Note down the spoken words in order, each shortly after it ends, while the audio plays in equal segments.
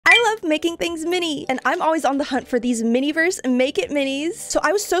love making things mini, and I'm always on the hunt for these MiniVerse Make It Minis. So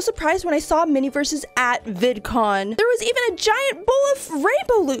I was so surprised when I saw MiniVerses at VidCon. There was even a giant bowl of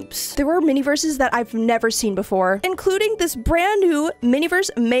rainbow loops. There were MiniVerses that I've never seen before, including this brand new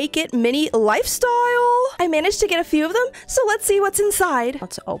MiniVerse Make It Mini LifeStyle. I managed to get a few of them, so let's see what's inside.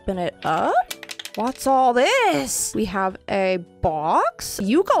 Let's open it up. What's all this? We have a box,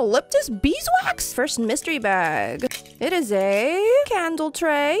 eucalyptus beeswax. First mystery bag. It is a candle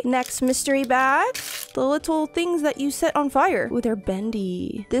tray. Next mystery bag. The little things that you set on fire. Ooh, they're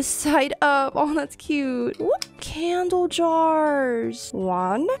bendy. This side up. Oh, that's cute. Whoop. Candle jars.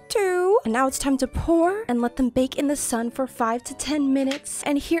 1, 2. And now it's time to pour and let them bake in the sun for 5 to 10 minutes.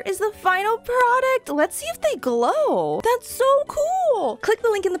 And here is the final product. Let's see if they glow. That's so cool. Click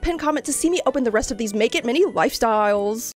the link in the pinned comment to see me open the rest of these Make It Mini lifestyles.